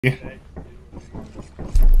Yeah.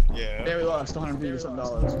 Yeah, we lost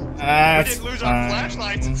 $150. That's We didn't lose fine. our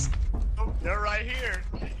flashlights. Oh, they're right here.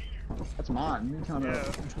 That's mine. You tell me.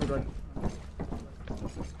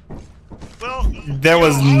 Well, There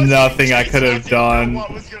was nothing I could have done.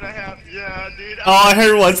 What was gonna happen? Yeah, dude. All I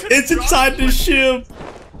heard was, "It's inside the ship."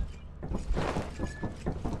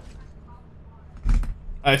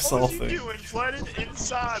 I saw What was you things. doing? Flooded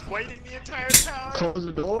inside, waiting the entire time. Close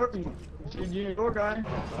the door. You a door guy.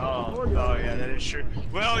 Oh yeah, that is true.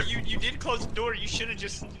 Well, you did close the door. You should have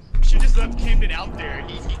just left Camden out there.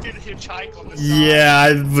 He did a hitchhike on the side. Yeah,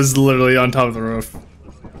 I was literally on top of the roof.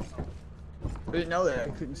 I didn't know that.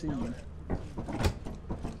 I couldn't see you.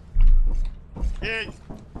 Yeah.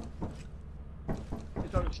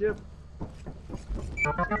 It's on the ship.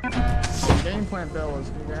 Game plan, fellas.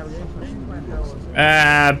 We gotta have a game plan, fellas.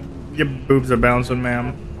 Ah, your boobs are bouncing,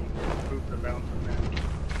 ma'am.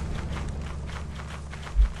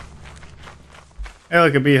 Hey,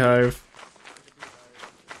 look, a beehive.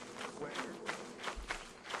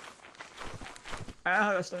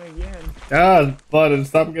 Ah, that's done again. Ah, but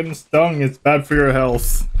stop getting stung. It's bad for your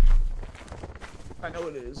health. I know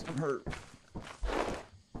it is. I'm hurt.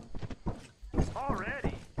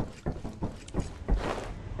 Already.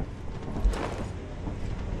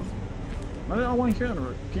 Am I the only one carrying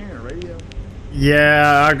a radio?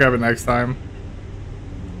 Yeah, I'll grab it next time.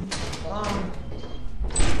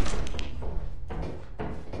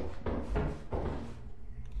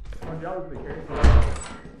 My job is to carry.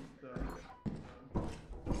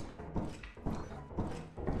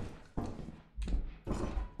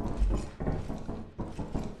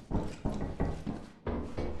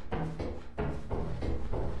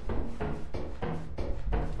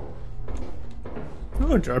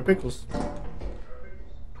 Oh, jar of pickles.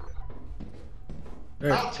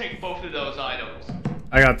 There. I'll take both of those items.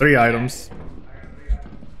 I got 3 items.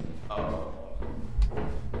 Oh.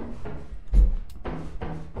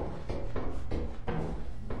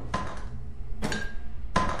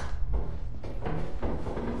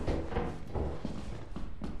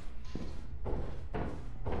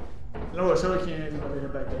 You know what silicon is over here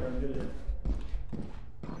back there? Get it.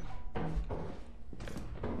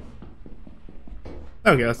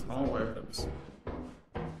 Oh, yes. Oh, wait.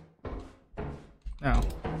 Now.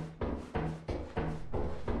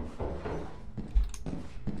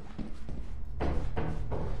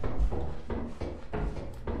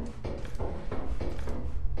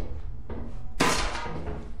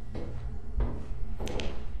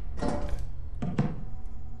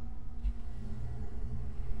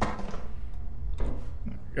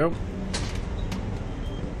 Go.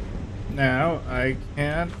 Now I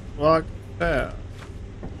can't walk fast.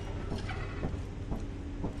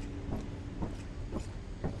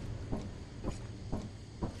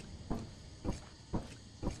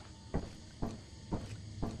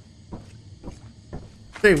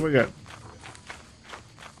 See, we're good.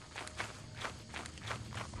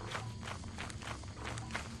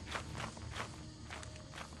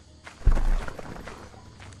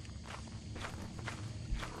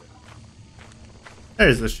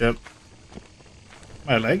 There's the ship.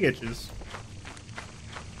 My leg itches.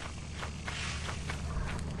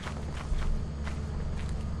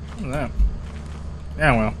 What's that?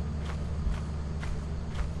 Yeah, well.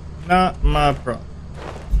 Not my problem.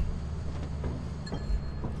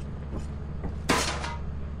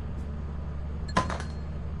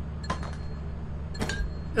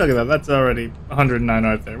 Look at that. That's already 109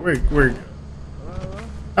 right there. We're good.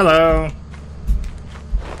 Hello.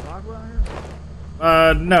 Lock around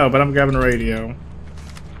here? No, but I'm grabbing a radio.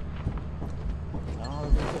 Oh,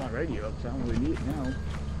 I'm gonna put my radio up, so I don't really need it now.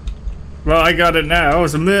 Well, I got it now.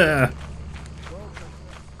 It's a meh.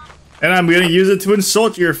 And I'm gonna use it to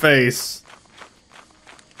insult your face.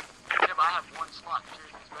 Yeah, but I have one slot.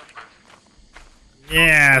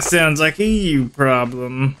 Yeah, sounds like a you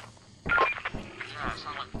problem. Yeah, it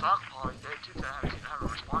sounds like Doc probably dead too. I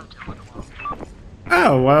haven't responded to him in a while.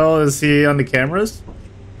 Oh, well, is he on the cameras?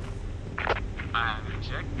 I haven't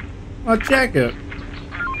checked. I'll check it.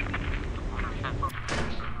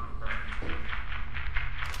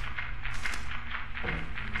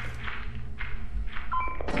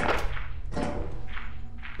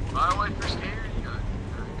 By the way, if you're scared, you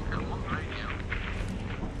got one radio.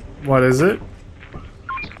 What is it? So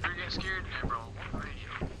if you're getting scared, then bro, one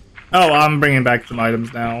radio. Oh, I'm bringing back some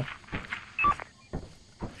items now.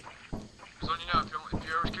 Just letting you know, if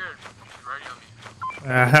you're ever scared, you radio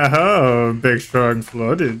me. Oh, big strong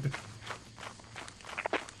flooded.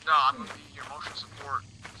 No, I'm gonna be your emotional support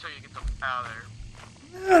until you get them out of there.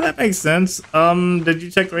 Yeah, that makes sense. Did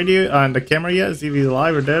you check the radio on the camera yet? See if he's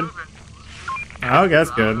alive or dead? Oh, that's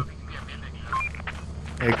I don't good. know if he can be a mimic,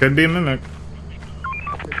 though. It could be a mimic.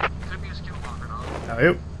 Could be a skinwalker, though. Oh,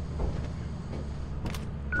 yep.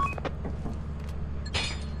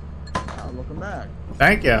 Oh, welcome back.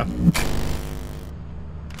 Thank you.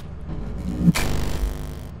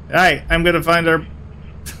 Alright, I'm gonna find our...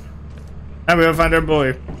 I'm gonna find our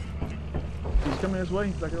boy. He's coming this way.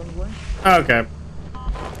 He's back here on his way. Okay.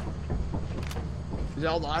 Is that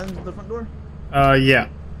all the items at the front door? Yeah.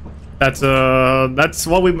 That's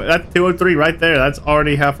what we... That's 203 right there. That's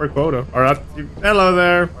already half our quota. Or hello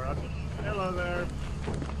there. Hello there.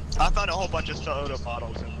 I found a whole bunch of soda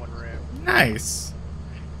bottles in one room, Nice.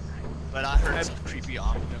 but I heard some creepy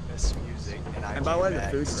ominous music, and I And by the came way, the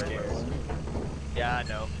back food's scared. right there. Yeah, I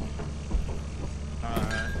know.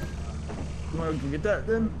 You wanna go get that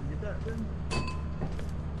then?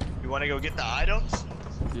 You want to go get the items?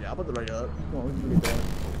 Yeah, I'll put the radio up. Come on, we can go get that.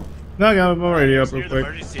 No, I got my radio up Near real the quick.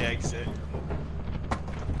 emergency exit.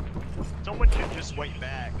 Someone should just wait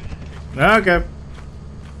back. Okay.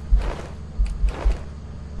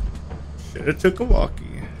 Should've took a walkie.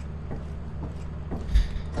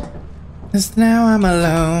 'Cause now I'm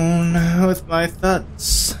alone with my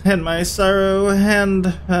thoughts and my sorrow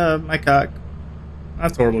and my cock.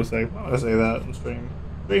 That's horrible to say. Why would I say that in stream?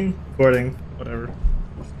 Stream, recording, whatever.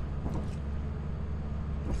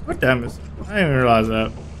 What time is it? I didn't even realize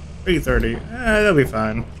that. 3:30. That'll be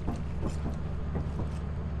fine.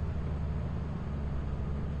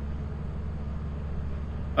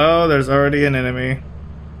 Oh, there's already an enemy.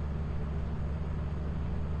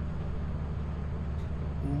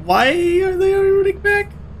 Why are they already running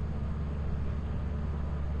back?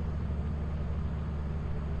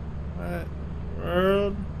 What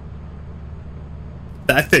world?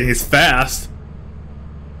 That thing is fast.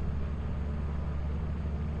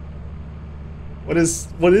 What is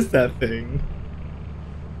that thing?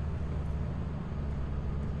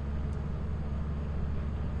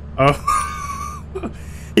 Oh.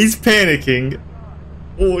 He's panicking.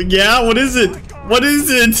 Oh, yeah, what is it? What is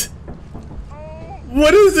it?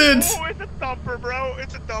 What is it? Oh, it's a thumper, bro.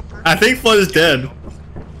 It's a thumper. I think Flood is dead.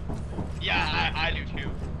 Yeah, I do too.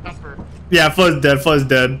 Thumper. Yeah, Flood's dead. Flood's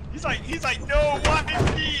dead. He's like, no, why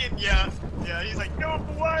me? And yeah, he's like, no,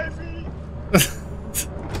 why me?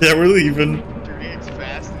 Yeah, we're leaving. Dude, it's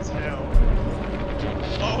fast as hell.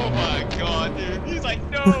 Oh my god, dude. He's like,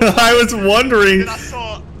 no. I was wondering. Then I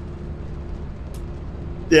saw.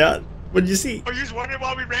 Yeah, what'd you see? Oh, you was wondering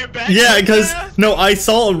why we ran back? Yeah, because no, I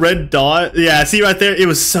saw a red dot. Yeah, see right there, it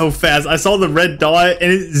was so fast. I saw the red dot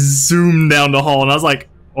and it zoomed down the hall, and I was like,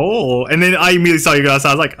 oh. And then I immediately saw you go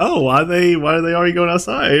outside. I was like, oh, why are they already going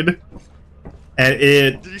outside? And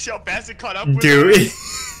it, Did you see how fast it caught up with dude, me?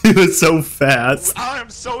 it was so fast. I am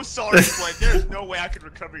so sorry, Flint. There's no way I could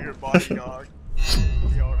recover your body, dog. You'll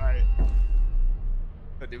be alright.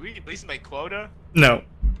 But did we at least make quota? No,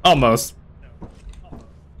 almost.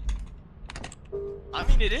 I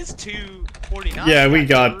mean, it is 249. Yeah, we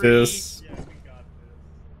got this.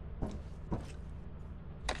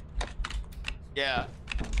 Yeah.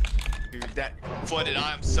 Dude, that flooded.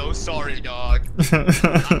 I am so sorry, dog.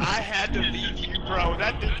 I had to leave you, bro.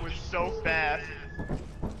 That thing was so fast.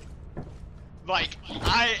 Like,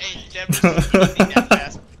 I ain't never seen anything that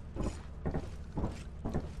fast.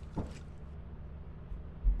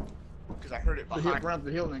 Because I heard it The hill, behind. ran up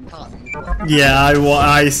the hill and then caught me. Yeah,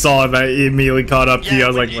 I saw that. It immediately caught up to you. I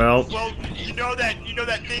was when like, it- well. Well, you know that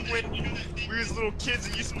thing when we was little kids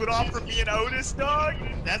and you split off from me and Otis, dog?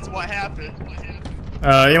 That's what happened.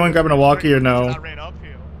 Anyone grabbing a walkie or I no? ran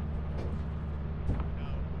uphill. No.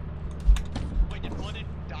 Wait, did Flooded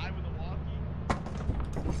die with a walkie?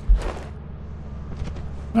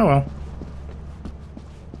 Oh well.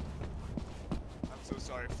 I'm so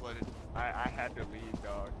sorry, Flooded. I had to leave,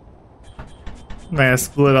 dog. Man,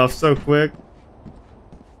 split off so quick.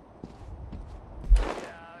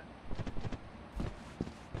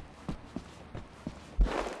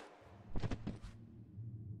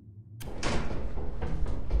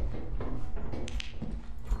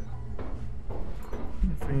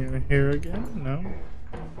 Anything in here again? No.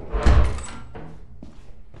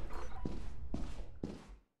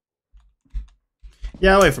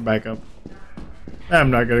 Yeah, I'll wait for backup. I'm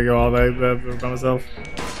not gonna go all the way by myself.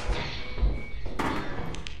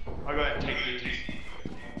 I'll go ahead and take these.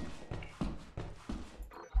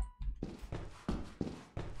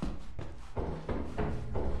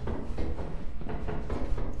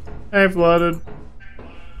 Hey, Flooded.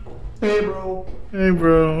 Hey, bro. Hey,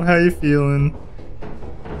 bro. How you feeling?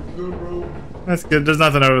 Good, bro. That's good. There's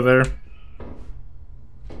nothing over there.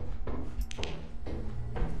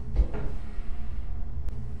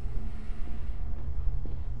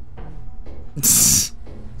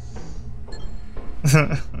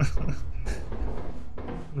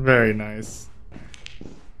 Very nice.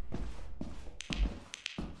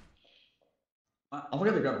 I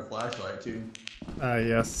forgot to grab a flashlight too.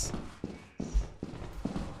 Yes.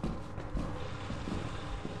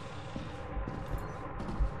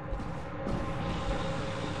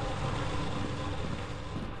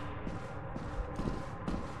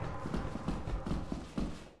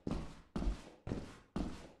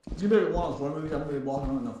 It's gonna be one of those horror movies. I'm gonna be walking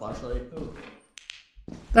around with no flashlight. Oh.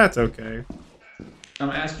 That's okay. I'm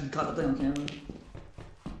gonna ask you to cut the thing on camera.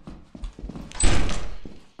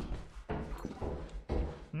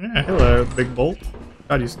 Yeah, hello, big bolt.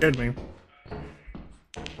 God, you scared me.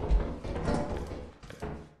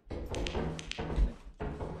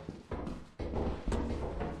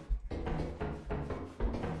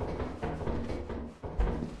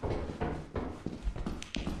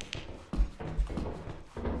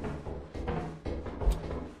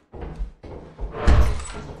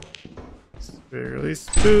 It's really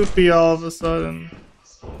spoopy all of a sudden.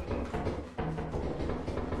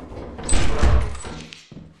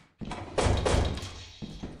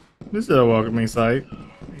 This is a welcoming sight.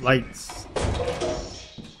 Lights.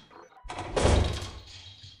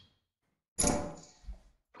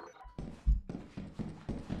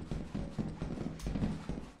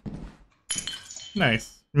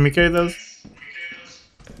 Nice. Let me carry those.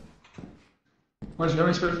 How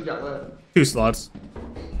many spares you got left? 2 slots.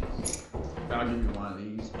 I'll give you one of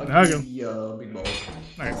these. I'll Okay. give you the big bowl.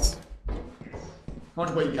 Nice. How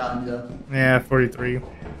much weight you got in you? Yeah, 43.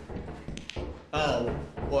 Oh,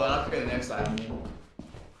 well, I'll forget the next item.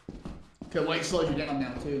 Cause weight slows you down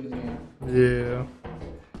now too, doesn't it? Yeah.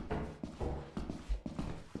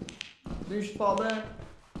 Then you should fall back.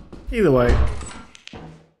 Either way.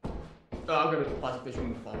 Oh, I'll go to the plastic fish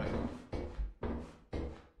and fall back on.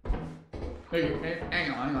 There you go.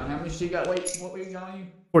 Hang on. How much you got weight? What weight you got on you?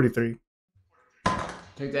 43.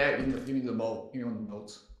 Take that, give me the bolt. Give me one of the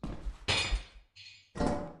bolts.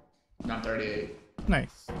 Not 38.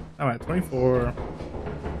 Nice. I'm at 24.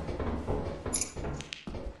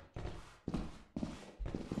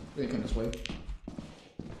 They come this way.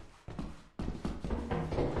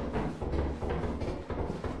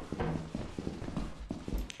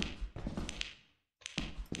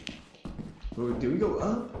 Oh, do we go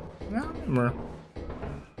up? I don't remember.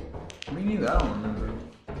 Me neither, I don't remember.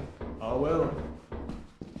 Oh well.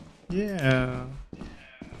 Yeah.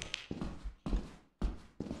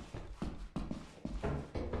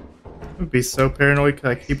 I'd be so paranoid because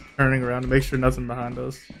I keep turning around to make sure nothing behind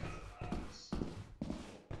us. I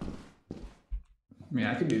mean,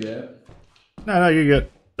 I could do that. No, you're good.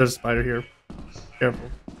 There's a spider here. Careful.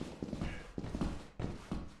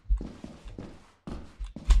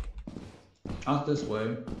 Out this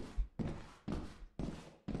way.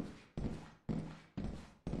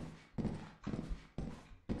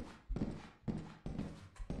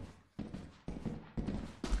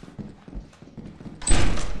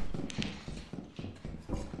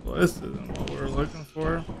 Well, this isn't what we're looking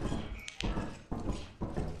for.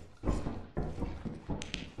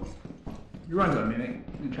 You run to a minute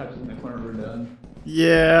and trap us in the corner, we're done.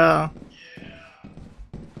 Yeah.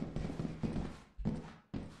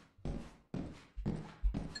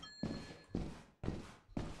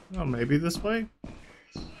 Oh, maybe this way?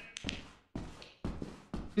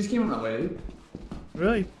 Just came on that way, dude.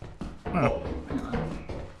 Really? Oh. Oh, hang on.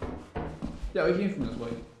 Yeah, we came from this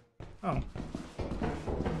way. Oh.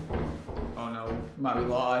 Oh no, we might be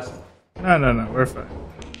lost. No, we're fine.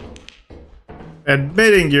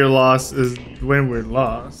 Admitting you're lost is when we're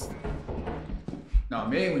lost. No,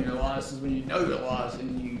 maybe when you're lost is when you know you're lost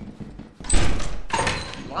and you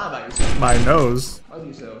lie about yourself. My nose. Love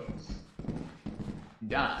yourself. You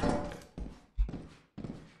die.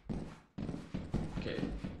 Okay.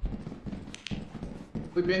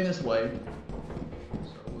 We've been this way.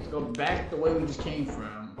 So let's go back the way we just came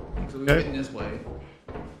from. So we've Okay. been this way.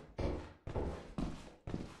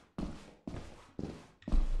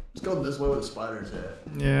 Let's go this way where the spider's at.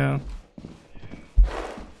 Yeah.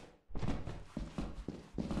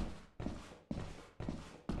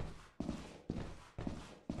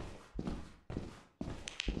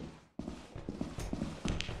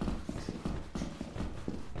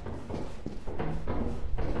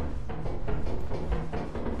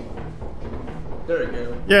 There we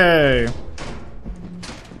go. Yay.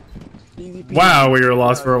 Easy peasy. Wow, we were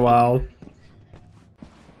lost for a while.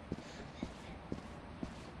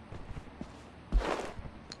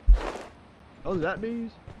 Oh, is that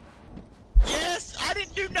bees? Yes, I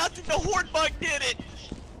didn't do nothing. The horde bug did it.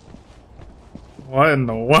 What in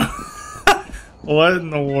the world? What in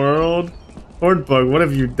the world? Horde bug, what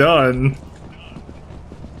have you done?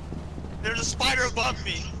 There's a spider above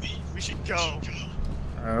me. We should go.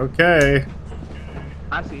 Okay.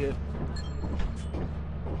 I see it.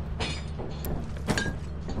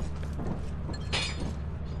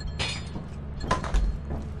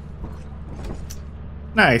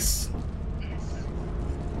 Nice.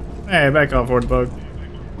 Hey, back off, Horde Bug.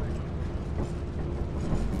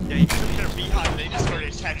 Yeah, you took their beehive and they just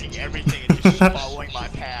started attacking everything and just following my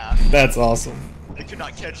path. That's awesome. They could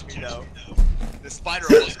not catch me though. The spider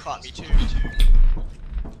almost caught me too.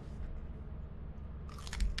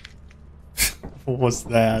 What was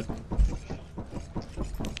that?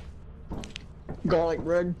 Garlic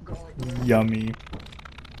bread. Yummy.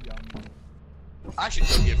 I should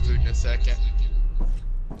go get food in a second.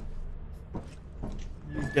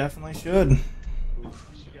 You definitely should.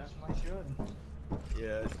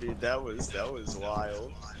 Yeah, dude, that was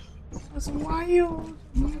wild. That's wild.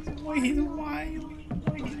 He's wild.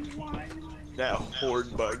 That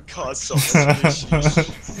horde bug caused so much issues.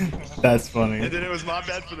 That's And funny. then it was my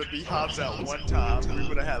bad for the beehives at one time. We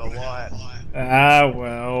would have had a lot. Ah,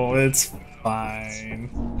 well, it's fine.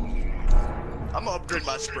 I'm gonna upgrade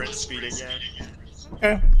my sprint speed again.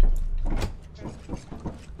 Okay.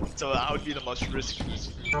 So that would be the most risky.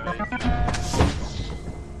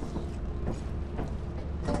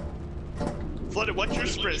 Flooded, what's your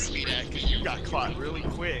sprint speed at? Cause you got caught really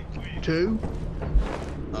quick. 2.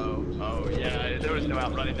 Oh, yeah, there was no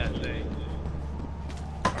outrunning that thing.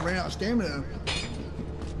 I ran out of stamina.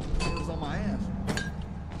 It was on my ass.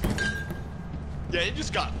 Yeah, it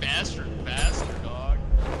just got faster and faster, dog.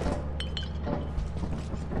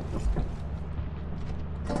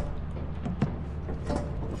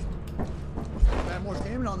 I had more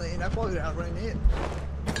stamina on the end. I probably would have outrunning it.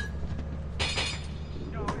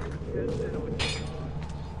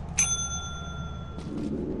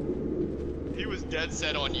 He was dead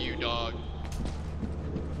set on you, dog.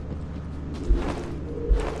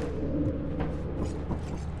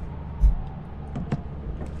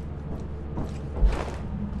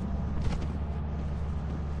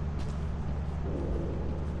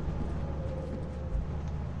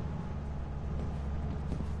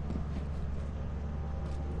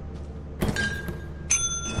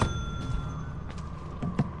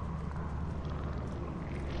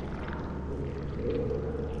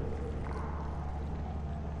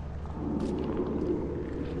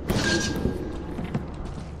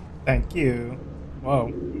 Thank you.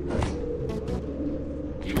 Whoa.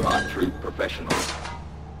 You are true professionals.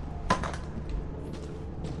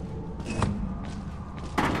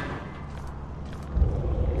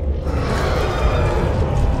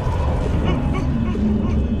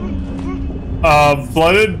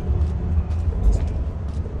 Flooded?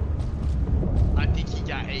 I think he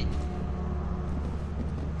got 8.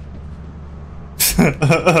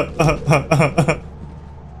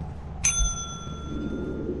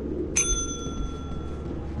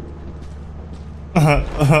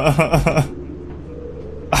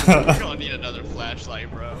 You're gonna need another flashlight,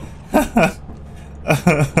 bro.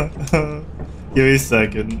 Give me a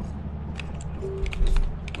second.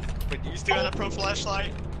 But do you still have a pro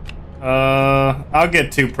flashlight? I'll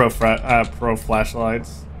get 2 pro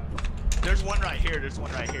flashlights. There's one right here. There's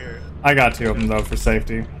one right here. I got 2 of them though for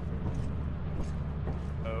safety.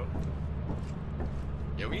 Oh.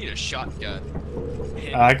 Yeah, we need a shotgun.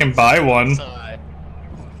 I can buy one. Hey,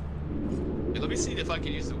 let me see if I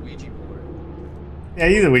can use the Ouija board. Yeah,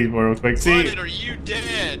 use the Ouija board real quick. See, Flooded, are you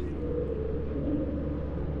dead?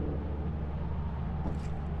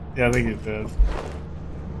 yeah, I think it did.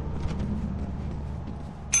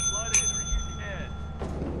 Flooded, are you dead?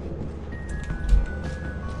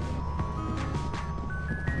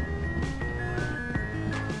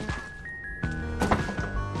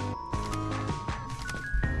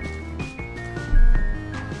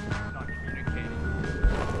 Not communicating.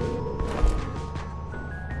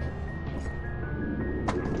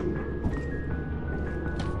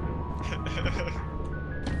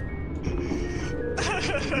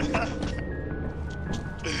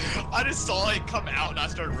 I just saw it come out and I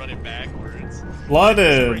started running backwards.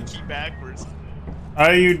 Flooded. Keep backwards.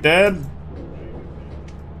 Are you dead?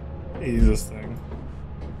 Use this thing.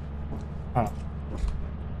 Huh.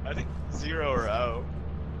 I think 0 or O.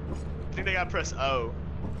 I think they gotta press O.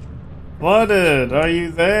 Flooded. Are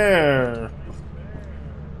you there?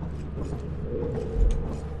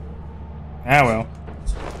 Ah well.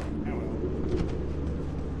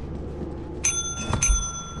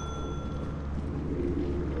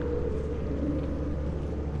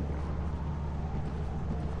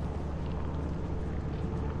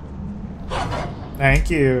 Thank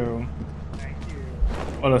you.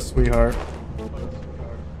 What a sweetheart.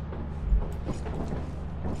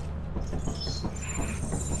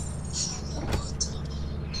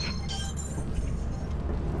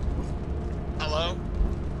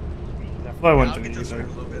 Well, I went I'll to get to stream either.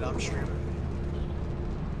 a little bit. I'm streaming.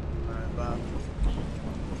 Alright, bye.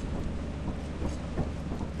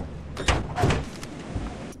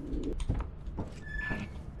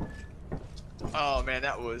 Oh man,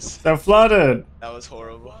 that was So flooded.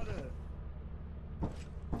 horrible.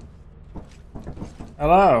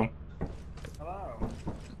 Hello.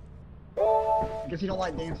 Guess you don't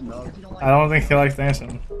like dancing, dog. Guess you don't like I don't think he likes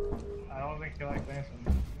dancing.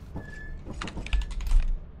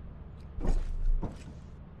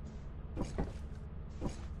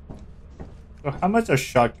 So how much are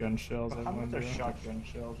shotgun shells? I wonder.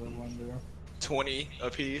 20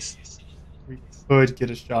 apiece. We could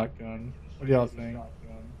get a shotgun. What do y'all think?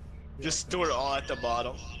 Just store it all at the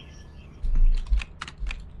bottom.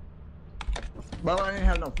 Well, I didn't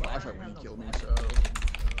have no flashlight when he killed me, so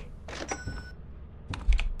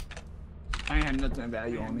I ain't had nothing of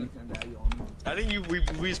value on me. I think we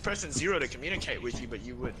was pressing 0 to communicate with you, but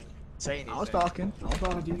you wouldn't say anything. I was talking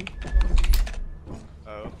to you.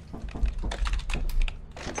 Oh.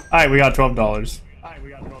 Alright, we got $12.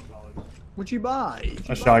 What you buy?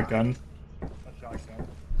 A shotgun.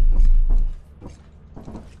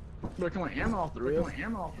 Better come on, ammo off the roof.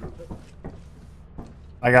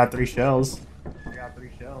 I got 3 shells.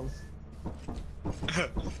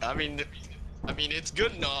 I mean, it's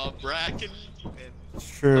good and all, bracken and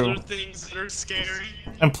It's true. other things that are scary.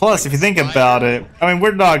 And plus, if you think about it, I mean,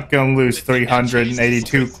 we're not gonna lose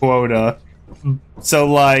 382 quota. So,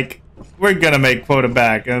 like, we're gonna make quota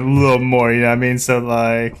back and a little more, you know what I mean? So,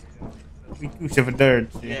 like, we gooch of a dirt.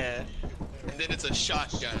 Yeah. And then it's a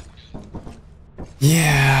shotgun.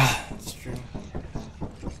 Yeah, it's true.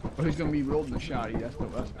 But who's gonna be rolling the shotty? That's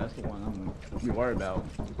the one I'm gonna be worried about.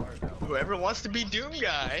 Whoever wants to be Doom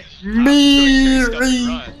Guy. Me. I'm just gonna carry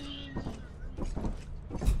stuff and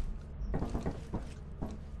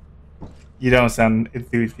run. You don't sound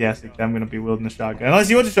enthusiastic that I'm gonna be wielding a shotgun. Unless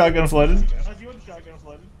you want a shotgun flooded.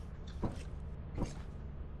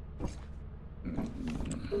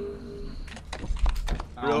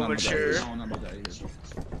 Real mature. I don't know about that either.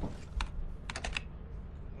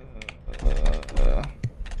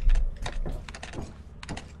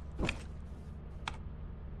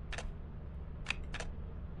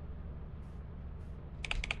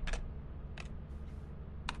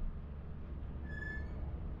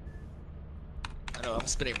 I know I'm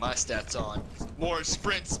spinning my stats on. More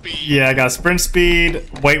sprint speed. Yeah, I got sprint speed,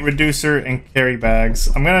 weight reducer, and carry bags.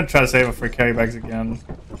 I'm gonna try to save it for carry bags again.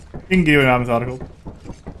 You can do an methodical.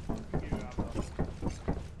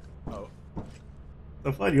 Oh.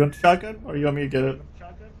 So Floyd, you want the shotgun, or you want me to get it?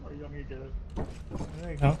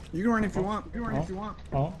 There you go. You can run if you want.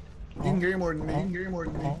 Oh, You can carry more than me.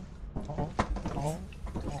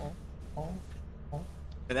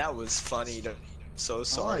 And that was funny. So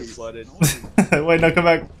sorry, Nice. flooded. Wait, no, come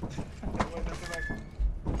back.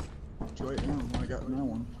 Wait, yeah, I got that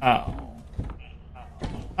one. Oh. I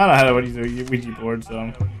don't know how to use a Ouija board,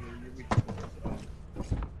 so.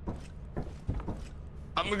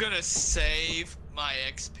 I'm gonna save my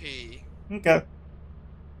XP. Okay.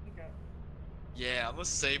 Yeah, I'm gonna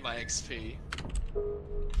save my XP.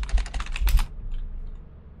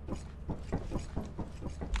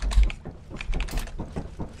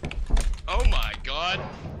 Oh my god.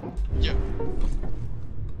 Yeah.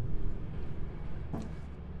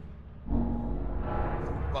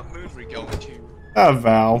 What moon we going to?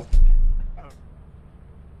 Val.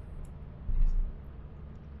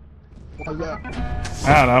 How's that?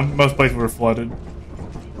 I don't know. Most places were flooded.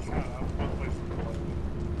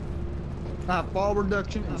 Fall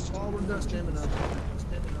reduction and stamina.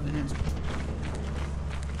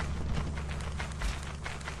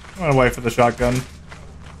 I'm gonna wait for the shotgun.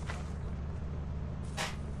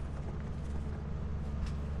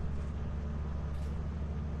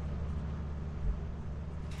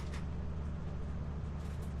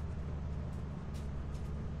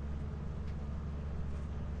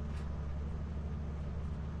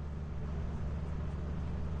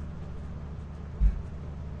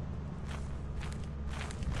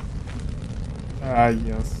 Ah,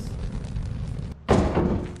 yes.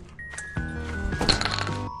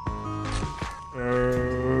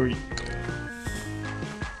 Oh, yes.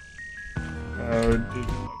 Oh, dude.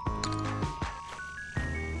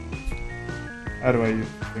 How do I use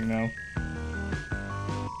this thing now?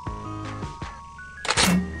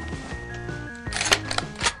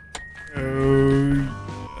 Oh,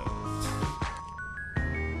 yes.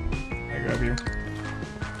 I grab you.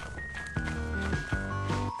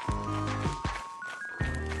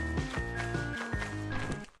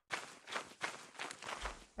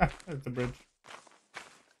 Ah, there's the bridge.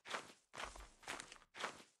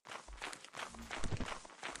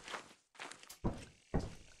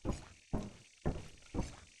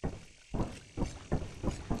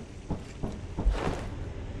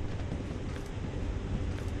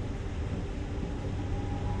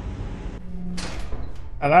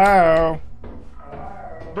 Hello.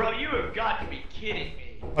 Bro, you have got to be kidding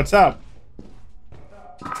me. What's up?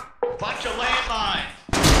 Bunch of landmines.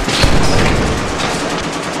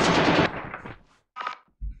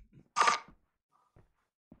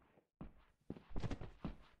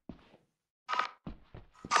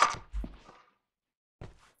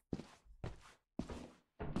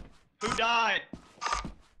 Who died?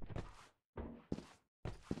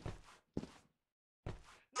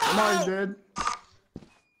 Somebody's dead.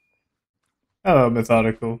 Hello,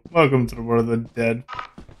 Methodical. Welcome to the world of the dead.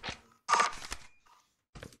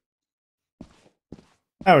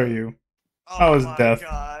 How are you? How was my death?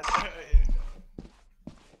 God.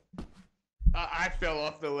 I fell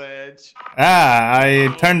off the ledge.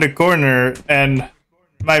 I turned a corner and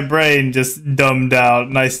my brain just dumbed out,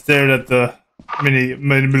 and I stared at the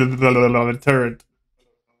turret.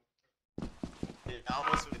 Yeah, I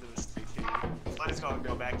almost made a mistake too. So I just gonna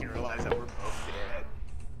go back and realize that we're both dead.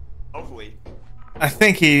 Hopefully. I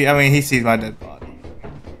think he sees my dead body.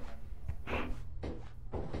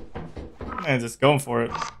 Man, just going for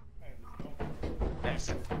it.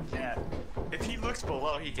 Yeah. If he looks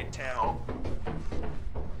below, he can tell.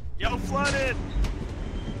 Yo, flooded!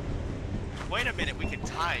 Wait a minute, we can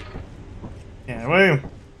type. Yeah, wait.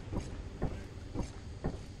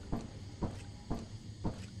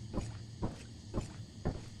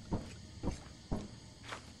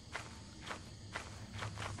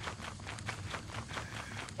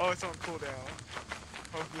 Oh, it's on cooldown.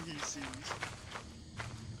 Hopefully he sees.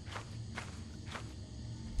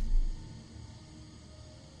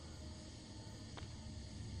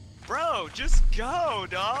 Bro, just go,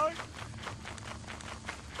 dog.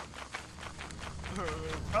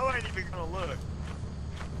 Bro ain't even gonna look.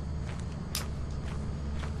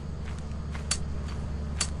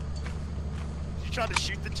 You try to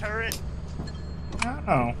shoot the turret?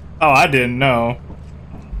 Oh. Oh, I didn't know.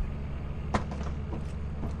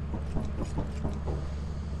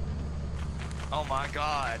 Oh my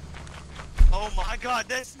god. Oh my god,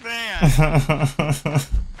 this man!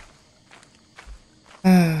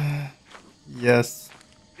 Yes.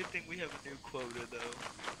 Good thing we have a new quota though.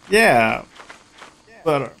 Yeah.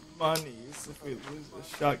 But our monies if we lose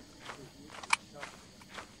the shot. I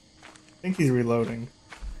think he's reloading.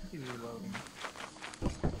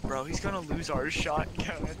 Bro, he's gonna lose our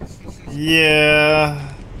shotgun.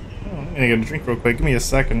 Yeah. Oh, I'm gonna get a drink real quick. Give me a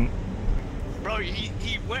second. Bro, he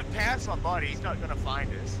went past my body. He's not gonna find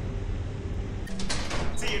us.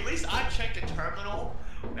 See, at least I checked the terminal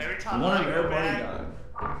every time One I of go everybody back.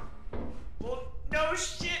 died. Well, no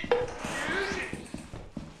shit, dude.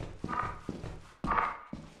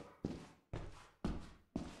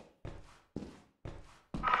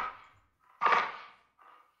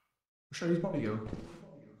 Where should I use body go?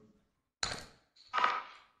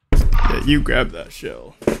 Yeah, you grab that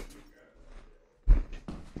shell.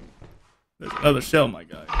 There's another shell, my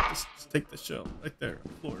guy. Just take the shell right there on the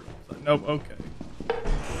floor. It's like, nope, okay.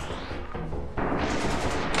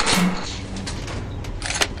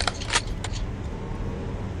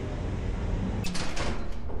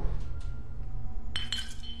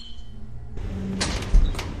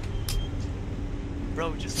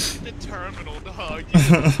 Bro, just look at the terminal, dog. You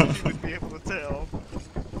would be able to tell.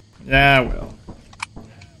 Yeah, well.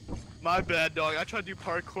 My bad, dog. I tried to do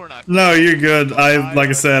parkour and I. No, you're good. Like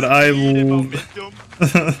I said, I speed and will.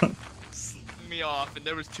 momentum slid me off, and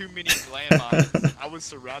there was too many landmines. I was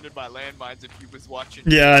surrounded by landmines. If you was watching.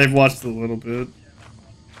 Yeah, I've watched a little bit.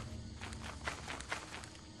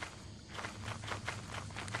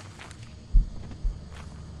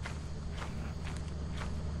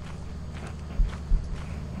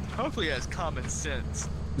 Hopefully, he has common sense.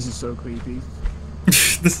 This is so creepy.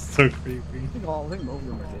 This is so creepy. I think both of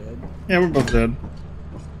them are dead. Yeah, we're both dead.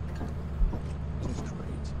 This is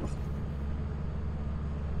great.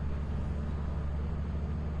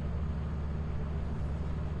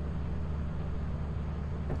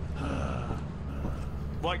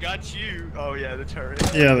 What got you? Oh yeah, the turret.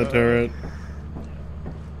 Yeah, the turret.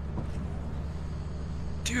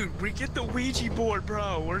 Dude, we get the Ouija board,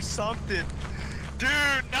 bro, or something. Dude,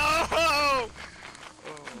 no! Oh my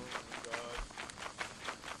god.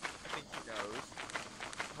 I think he knows.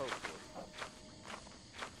 Hopefully.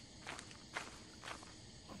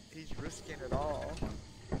 He's risking it all.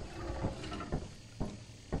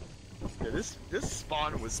 Yeah, this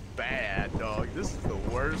spawn was bad, dog. This is the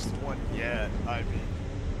worst one yet. I mean,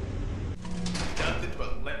 nothing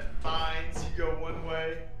but left vines. You go one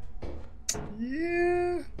way.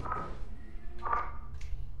 Yeah.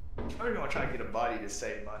 I'm really gonna try to get a body to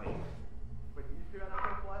save money. But you figure out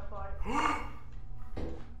a flashlight?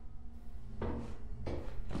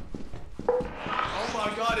 Oh my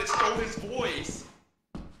god, it stole his voice.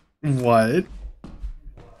 What?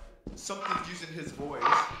 Something's using his voice.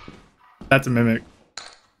 That's a mimic.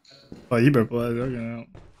 Oh, you better pull that dragon out.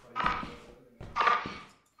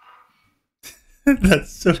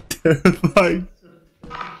 That's so terrifying.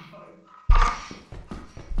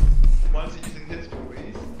 Why is he using his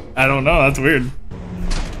voice? I don't know. That's weird.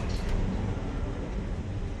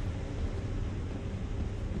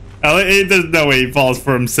 There's no way he falls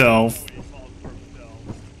for himself.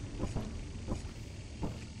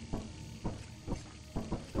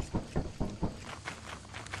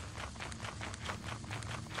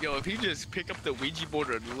 Yo, if he just pick up the Ouija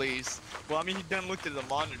board at least. Well, I mean, he done looked at the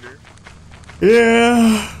monitor.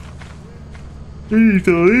 Yeah. You need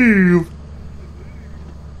to leave.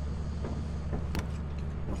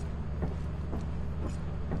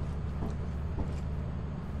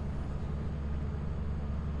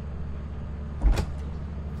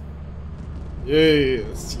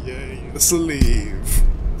 Yes, leave.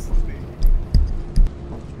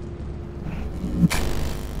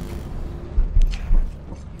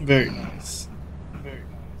 Very nice. Very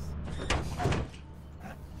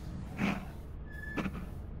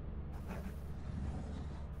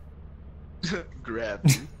nice.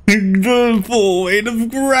 Gravity. The full weight of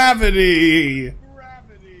gravity.